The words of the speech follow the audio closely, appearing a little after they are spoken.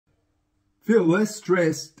feel less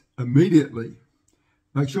stressed immediately.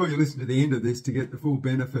 Make sure you listen to the end of this to get the full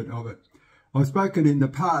benefit of it. I've spoken in the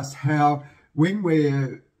past how when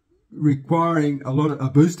we're requiring a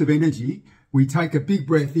boost of energy, we take a big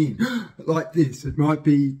breath in, like this. It might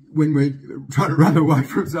be when we're trying to run away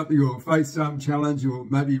from something or face some challenge or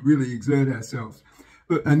maybe really exert ourselves.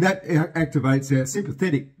 And that activates our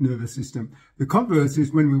sympathetic nervous system. The converse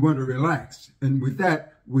is when we want to relax, and with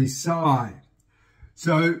that, we sigh.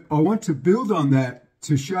 So I want to build on that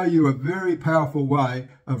to show you a very powerful way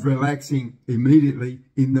of relaxing immediately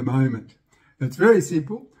in the moment. It's very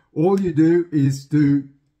simple. All you do is do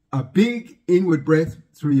a big inward breath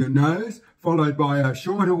through your nose, followed by a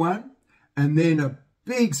shorter one, and then a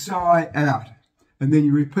big sigh out. And then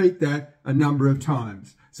you repeat that a number of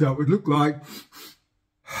times. So it would look like...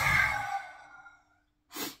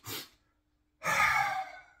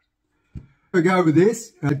 go with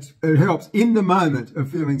this. It helps in the moment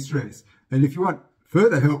of feeling stress. And if you want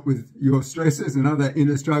further help with your stresses and other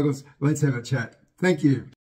inner struggles, let's have a chat. Thank you.